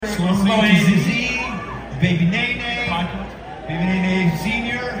Sloan A to Z, Baby Nene, Baby Nene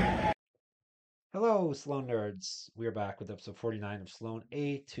Senior. Hello, Sloan nerds. We're back with episode 49 of Sloan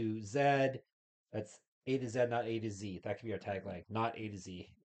A to Z. That's A to Z, not A to Z. That could be our tagline, not A to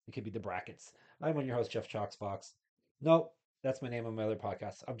Z. It could be the brackets. I'm one of your host, Jeff Chalks Fox. No, that's my name on my other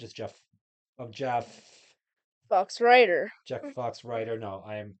podcast. I'm just Jeff. I'm Jeff. Fox Writer. Jeff Fox Writer. No,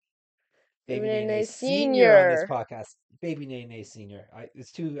 I am Baby Baby Nene Nene Senior on this Senior. podcast. Baby Nene Senior. I think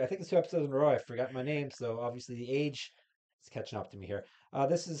it's two episodes in a row. I forgot my name, so obviously the age is catching up to me here.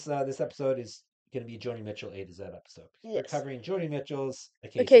 This episode is going to be a Joni Mitchell A to Z episode. We're Yes. covering Joni Mitchell's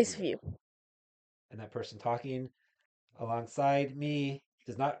A Case of You. And that person talking alongside me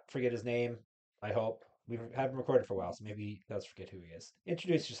does not forget his name. I hope we haven't recorded for a while, so maybe he does forget who he is.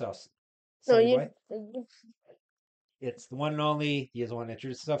 Introduce yourself, No, Sonny you. boy. It's the one and only. He doesn't want to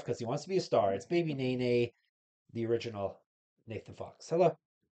introduce himself because he wants to be a star. It's Baby Nene, the original Nathan Fox. Hello.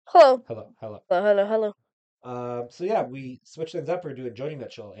 Hello. Hello. Hello. Hello. Hello. So yeah, we switched things up. We're doing Joni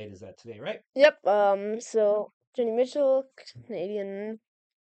Mitchell A to Z today, right? Yep. So Joni Mitchell, Canadian.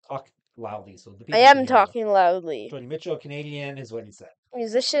 Talk loudly so the I people am can hear talking loudly. you. Joni Mitchell, Canadian, is what he said.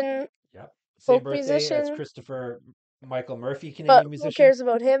 Musician. Yep. Same Folk birthday musician. as Christopher Michael Murphy, Canadian But musician. who cares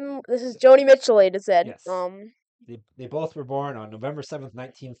about him? This is Joni Mitchell A to Z. Yes. They both were born on November 7th,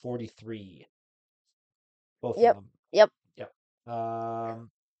 1943. Both Yep. of them. Yep.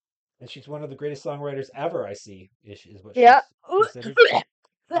 And she's one of the greatest songwriters ever, I see, is what Yeah. she's considered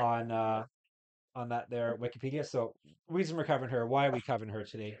on that there Wikipedia. So reason we're covering her, why are we covering her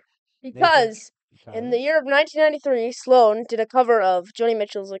today? Because in the year of 1993, Sloan did a cover of Joni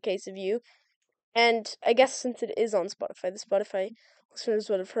Mitchell's A Case of You. And I guess since it is on Spotify, the Spotify listeners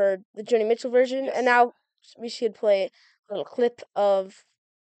would have heard the Joni Mitchell version. Yes. And now we should play a little clip of,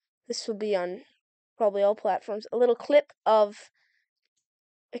 this will be on probably all platforms, a little clip of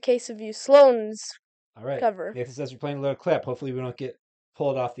A Case of You, Sloan's all right. cover. Nathan says we're playing a little clip. Hopefully we don't get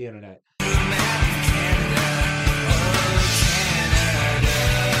pulled off the internet.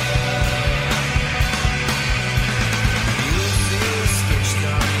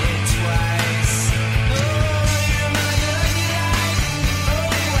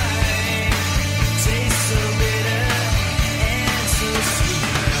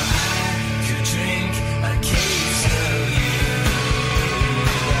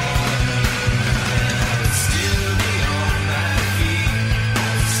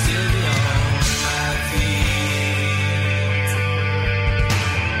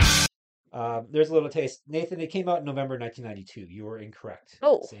 There's a little taste. Nathan, it came out in November 1992. You were incorrect.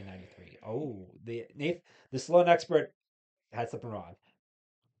 Oh. Say 93. Oh, the Sloan expert had something wrong.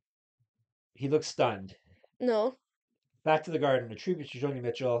 He looked stunned. No. Back to the Garden, a tribute to Joni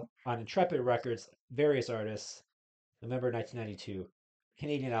Mitchell on Intrepid Records, various artists, November 1992.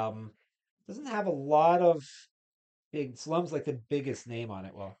 Canadian album. Doesn't have a lot of big. Slum's like the biggest name on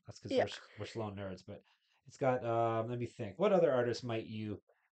it. Well, that's because we're Sloan nerds, but it's got, let me think. What other artists might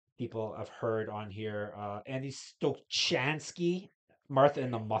people have heard on here? Andy Stokchansky, Martha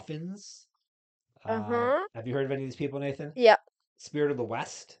and the Muffins. Have you heard of any of these people, Nathan? Yeah. Spirit of the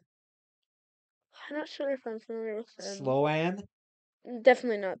West. I'm not sure if I'm familiar with them. Sloan.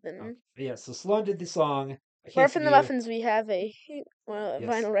 Definitely not them. Oh, yeah, so Sloan did the song. Martha and the Muffins, we have a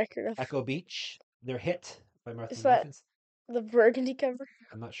vinyl record of. Echo Beach, their hit by Martha Is and the that Muffins. The Burgundy cover?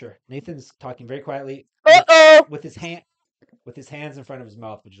 I'm not sure. Nathan's talking very quietly. With his hands in front of his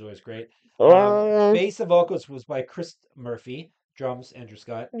mouth, which is always great. Bass and vocals was by Chris Murphy. Drums, Andrew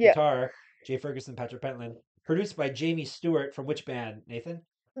Scott. Yeah. Guitar, Jay Ferguson, Patrick Pentland. Produced by Jamie Stewart from which band, Nathan?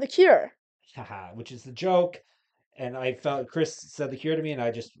 The Cure. Haha, which is the joke. And I felt Chris said The Cure to me, and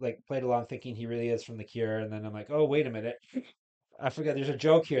I just played along thinking he really is from The Cure. And then I'm like, oh, wait a minute. I forgot there's a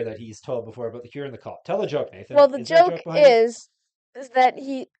joke here that he's told before about The Cure and the Cult. Tell the joke, Nathan. Well, the joke is that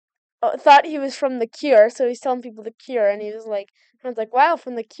he thought he was from The Cure, so he's telling people The Cure, and he was like, wow,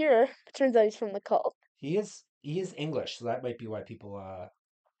 from The Cure. It turns out he's from the Cult. He is English, so that might be why people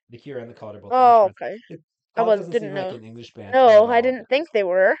The Cure and the Cult are both. Oh, okay. I didn't know. Like an English band. No, I didn't think they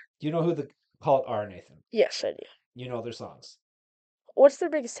were. Do you know who the Cult are, Nathan? Yes, I do. You know their songs. What's their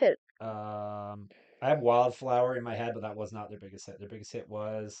biggest hit? I have Wildflower in my head, but that was not their biggest hit. Their biggest hit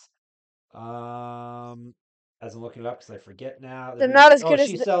was, as I'm looking it up because I forget now. They're not as good as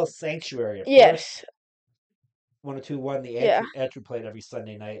She sells Sanctuary. Yes. 102.1, the Edge played every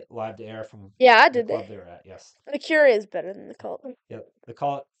Sunday night live to air from the club they were at. Yes. The Cure is better than the Cult. Yeah, the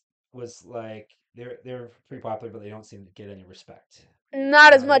Cult was like they're pretty popular, but they don't seem to get any respect.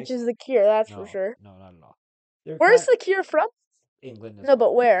 Not as much as the Cure, that's for sure. No, not at all. Where's the Cure from? England as No,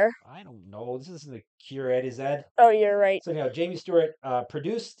 but well. where? I don't know. This isn't a Cure Eddie Zed. Oh, you're right. So anyhow, Jamie Stewart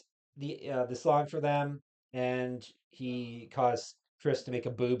produced the song for them, and he caused Chris to make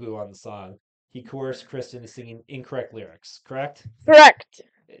a boo boo on the song. He coerced Chris into singing incorrect lyrics. Correct? Correct.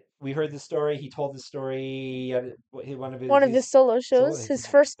 We heard this story. He told the story at one of One of his solo shows, his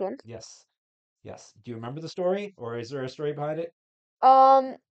first one. Yes, yes. Do you remember the story, or is there a story behind it?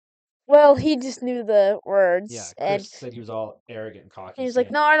 Well, he just knew the words, Yeah, and Chris said he was all arrogant and cocky. he was like,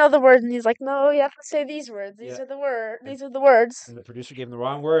 "No, I know the words," and he's like, "No, you have to say these words. These Yeah. are the word. These are the words." And the producer gave him the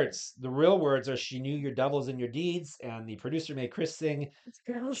wrong words. The real words are "She knew your doubles and your deeds," and the producer made Chris sing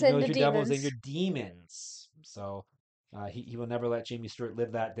 "She knows your doubles and your demons." So he will never let Jamie Stewart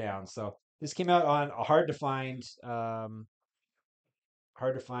live that down. So this came out on a hard to find. I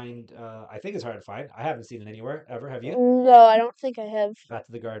think it's hard to find. I haven't seen it anywhere ever. Have you? No, I don't think I have. Back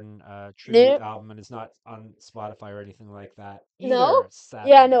to the Garden tribute Nope. album, and it's not on Spotify or anything like that No? either.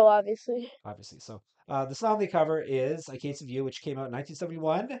 Sadly. Yeah, no, obviously. So the song they cover is "A Case of You," which came out in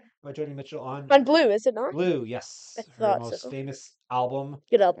 1971 by Joni Mitchell on Blue, is it not? Blue. Yes, I her thought most so. famous album.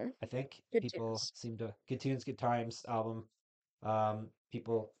 Good album. I think Good people tunes. seem to Good Tunes, Good Times album.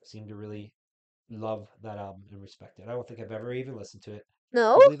 People seem to really love that album and respect it. I don't think I've ever even listened to it.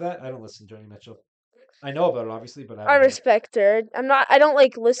 No? Do you believe that? I don't listen to Joni Mitchell. I know about it, obviously, but I respect her. I don't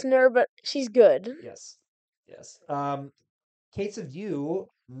like listen to her, but she's good. Yes. Yes. Case of You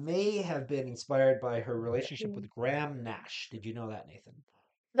may have been inspired by her relationship with Graham Nash. Did you know that, Nathan?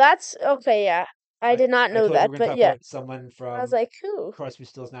 That's okay, yeah. I did not know that, we're but talk yeah. about someone from I was like, who? Crosby,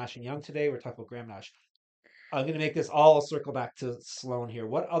 Stills, Nash and Young today. We're talking about Graham Nash. I'm going to make this all circle back to Sloan here.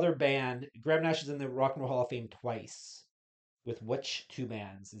 What other band? Graham Nash is in the Rock and Roll Hall of Fame twice. With which two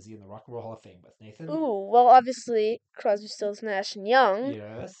bands is he in the Rock and Roll Hall of Fame with, Nathan? Ooh, well, obviously Crosby, Stills, Nash and Young.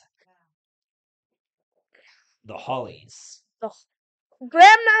 Yes. The Hollies.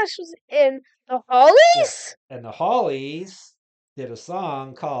 Graham Nash was in the Hollies? Yeah. And the Hollies did a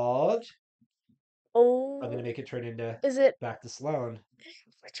song called Oh. I'm going to make it turn into Is it Back to Sloan.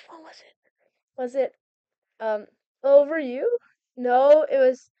 Which one was it? Was it Over You? No, it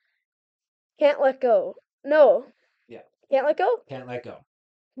was Can't Let Go. No. Yeah. Can't Let Go? Can't Let Go.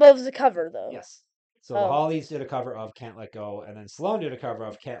 But it was a cover though. Yes. So the Hollies did a cover of Can't Let Go, and then Sloan did a cover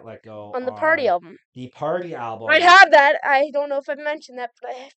of Can't Let Go on the Party album. The Party album. I have that. I don't know if I've mentioned that, but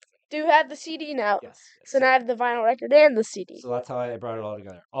I do have the CD now. Yes. So now I have the vinyl record and the CD. So that's how I brought it all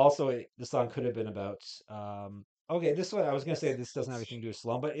together. Also, the song could have been about. Okay, this one I was going to say this doesn't have anything to do with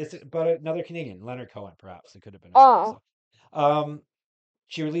Sloan, but it's about another Canadian, Leonard Cohen. Perhaps it could have been. So,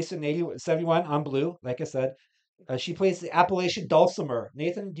 she released in 1971 on Blue, like I said. She plays the Appalachian dulcimer.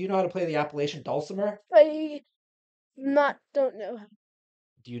 Nathan, do you know how to play the Appalachian dulcimer? I don't know.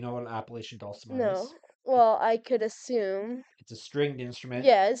 Do you know what an Appalachian dulcimer No. is? Well, I could assume. It's a stringed instrument.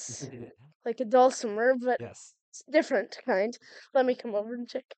 Yes. Like a dulcimer, but yes. It's different kind. Let me come over and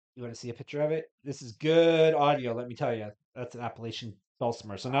check. You want to see a picture of it? This is good audio, let me tell you. That's an Appalachian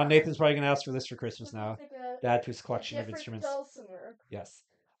dulcimer. So now Nathan's probably going to ask for this for Christmas now. To add to his collection of instruments. Dulcimer. Yes.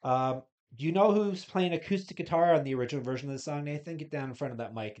 Do you know who's playing acoustic guitar on the original version of the song, Nathan? Get down in front of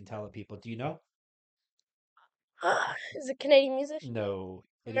that mic and tell the people. Do you know? Is it Canadian musician? No.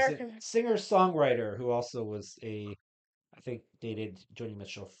 It American. is a singer-songwriter who also was I think dated Joni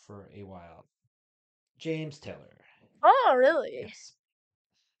Mitchell for a while. James Taylor. Oh, really? Yes.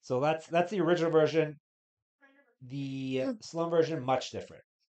 So that's the original version. The Sloan version, much different.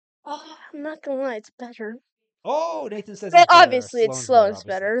 Oh, I'm not gonna lie, it's better. Oh, Nathan says well, it's better. obviously, Sloan's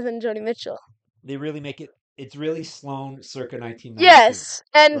better than Joni Mitchell. They really make it. It's really Sloan circa 1992. Yes,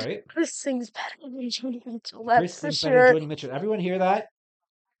 and right? Chris sings better than Joni Mitchell. Chris sings better than Joni Mitchell. Everyone hear that?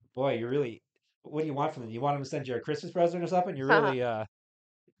 Boy, you really. What do you want from them? You want them to send you a Christmas present or something? You're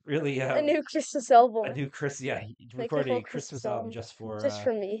really a new Christmas album. A new recording a Christmas album just for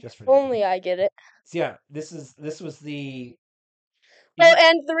me. Only I get it. So yeah, this was the. Oh,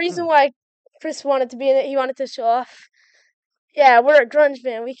 and the reason why Chris wanted to be in it, he wanted to show off. Yeah, we're a grunge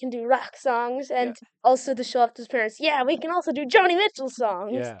band. We can do rock songs, and also to show off to his parents. Yeah, we can also do Joni Mitchell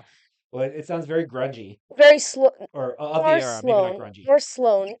songs. Yeah. Well, it sounds very grungy. Very slow. Or of the era, maybe not grungy. More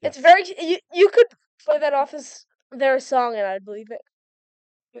Sloan. Yeah. It's very. You could play that off as their song, and I'd believe it.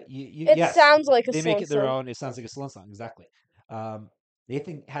 It sounds like a Sloan song. They make it their own. It sounds like a Sloan song, exactly.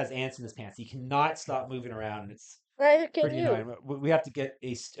 Nathan has ants in his pants. He cannot stop moving around. It's pretty annoying. We have to get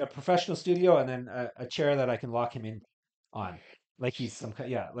a professional studio and then a chair that I can lock him in on. Like he's some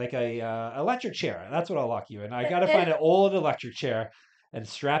like a electric chair. That's what I'll lock you in. I got to find an old electric chair and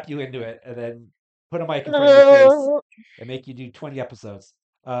strap you into it, and then put a mic in front of your face and make you do 20 episodes.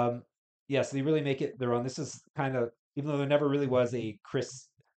 Yes, they really make it their own. This is kind of even though there never really was a Chris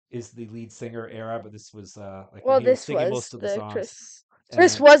is the lead singer era, but this was like when Well, he was this singing was most of the the songs.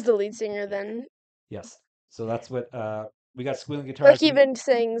 Chris And was the lead singer then. yes, so that's what we got. Squealing Like Guitars. he even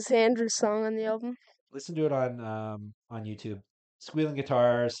sang Andrew's song on the album. Listen to it on YouTube. Squealing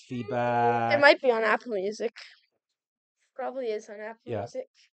Guitars, It Feedback. might be on Apple Music. Probably is on Apple Yeah. Music.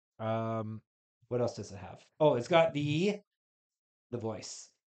 What else does it have? Oh, it's got the voice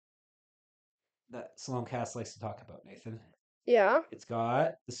that Sloan Cast likes to talk about, Nathan. Yeah. It's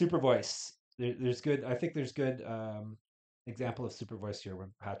got the super voice. There's good. I think there's good example of super voice here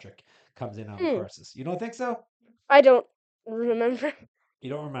when Patrick comes in on the choruses. You don't think so? I don't remember. You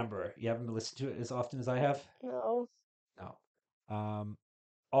don't remember? You haven't listened to it as often as I have? No. No.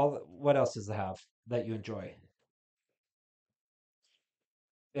 What else does it have that you enjoy?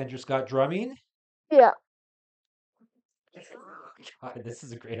 Andrew Scott drumming. Yeah. God, this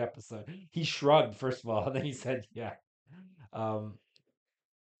is a great episode. He shrugged first of all, and then he said, "Yeah."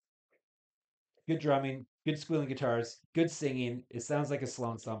 Good drumming, good squealing guitars, good singing. It sounds like a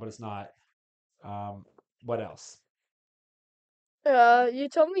Sloan song, but it's not. What else? You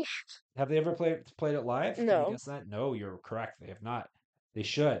told me. Have they ever played it live? Can you No. guess that? No, you're correct. They have not. They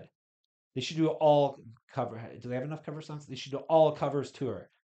should. They should do all cover. Do they have enough cover songs? They should do all covers tour,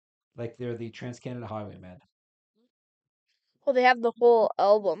 like they're the Trans Canada Highwaymen. Well, they have the whole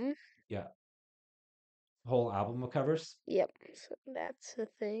album. Yeah, whole album of covers. Yep. So that's a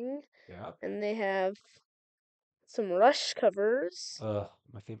thing. Yeah. And they have some Rush covers.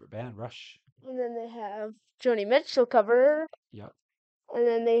 My favorite band, Rush. And then they have Joni Mitchell cover. Yep. And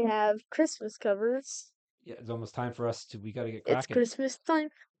then they have Christmas covers. Yeah, it's almost time for us to. We got to get It's cracking. Christmas time.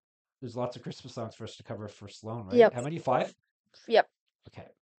 There's lots of Christmas songs for us to cover for Sloan, right? Yep. How many? 5? Yep. Okay,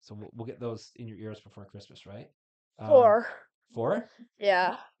 so we'll get those in your ears before Christmas, right? 4. 4?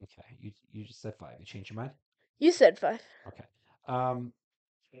 Yeah. Okay, you just said 5. You changed your mind? You said 5. Okay.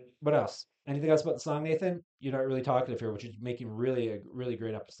 What else? Anything else about the song, Nathan? You're not really talkative here, which is making a really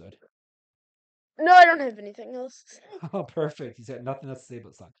great episode. No, I don't have anything else to say. Oh, perfect. He's got nothing else to say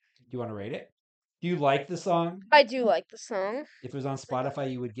about the song. Do you want to rate it? Do you like the song? I do like the song. If it was on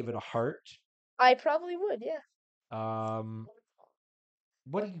Spotify, you would give it a heart. I probably would, yeah.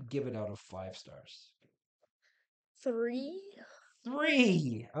 What do you give it out of 5 stars? 3.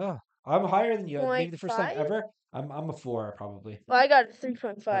 3. Oh, I'm higher than you. Maybe the first time 0.5? ever. I'm a 4 probably. Well, I got a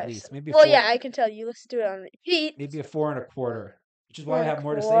 3.5. At least maybe. Well, 4. yeah, I can tell you. Let's do it on repeat. Maybe a 4 and a quarter. Which is why I 4 and a have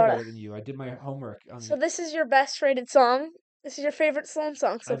more to say about quarter. it than you. I did my homework on So this is your best rated song? This is your favorite Sloan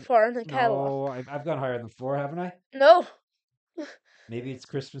song so far in the catalog? No, I've gone higher than 4, haven't I? No. Maybe it's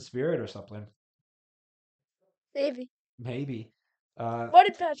Christmas Spirit or something. Maybe. Maybe. What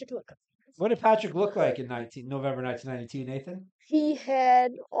did Patrick look like? What did Patrick look like in November 1992, Nathan? He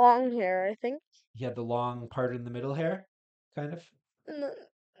had long hair, I think. He had the long part in the middle hair, kind of.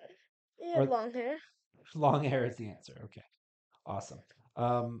 He had long hair. Long hair is the answer. Okay, awesome.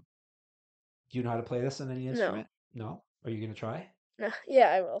 Do you know how to play this on any instrument? No. Are you gonna try? No.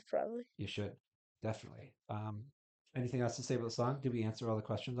 Yeah, I will probably. You should definitely. Anything else to say about the song? Did we answer all the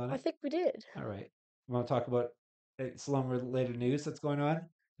questions on it? I think we did. All right. We want to talk about Sloan related news that's going on.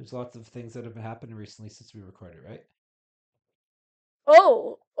 There's lots of things that have been happening recently since we recorded, right?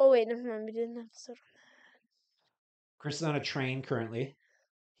 Oh wait, never mind. We did an episode on that. Chris is on a train currently.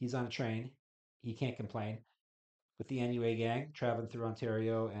 He's on a train. He can't complain. With the NUA gang traveling through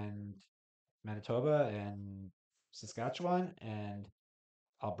Ontario and Manitoba and Saskatchewan and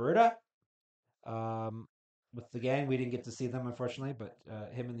Alberta. With the gang, we didn't get to see them unfortunately, but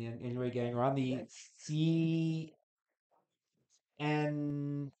him and the NUA gang are on the CP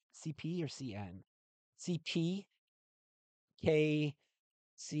or CPKC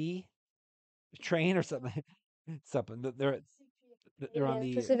train or something. Something. They're on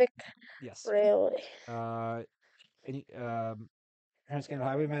the Pacific Railway. Trans Canada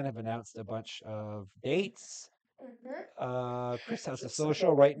Highwaymen have announced a bunch of dates. Chris has a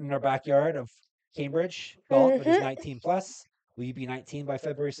social right in our backyard of Cambridge. Golf, but he's 19 plus. Will you be 19 by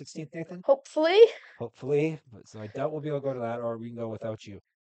February 16th, Nathan? Hopefully. Hopefully. So I doubt we'll be able to go to that, or we can go without you.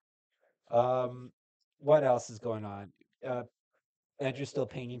 What else is going on? Andrew's still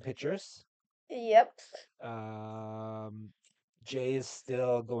painting pictures. Yep. Jay is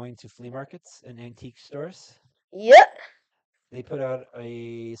still going to flea markets and antique stores. Yep. Sloan put out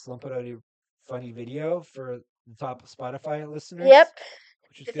a funny video for the top Spotify listeners. Yep.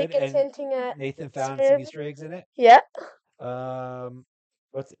 Which is good. It's hinting at Nathan found some Easter eggs in it. Yep.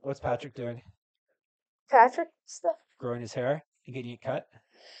 What's Patrick doing? Patrick stuff. Growing his hair and getting it cut.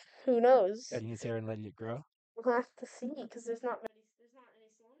 Who knows? Cutting his hair and letting it grow. We'll have to see because there's not any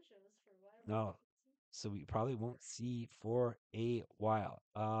Sloan shows for a while. No, so we probably won't see for a while.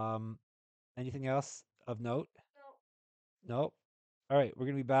 Anything else of note? Nope. All right, we're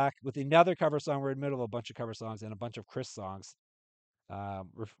gonna be back with another cover song. We're in the middle of a bunch of cover songs and a bunch of Chris songs.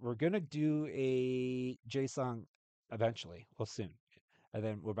 We're gonna do a Jay song eventually. Well, soon, and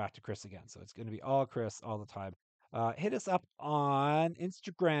then we're back to Chris again. So it's gonna be all Chris all the time. Hit us up on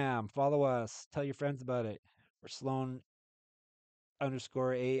Instagram. Follow us. Tell your friends about it. We're Sloan _A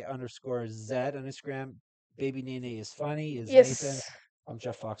 _Z on Instagram. Baby Nene is funny. Is Nathan. Yes. I'm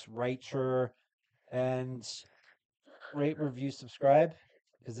Jeff Fox Writer. And rate, review, subscribe,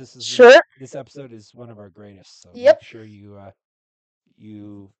 because Sure. this episode is one of our greatest. So Yep. make sure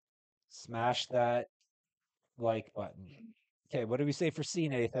you smash that like button. Okay, what do we say for C,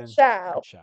 Nathan? Ciao. Ciao.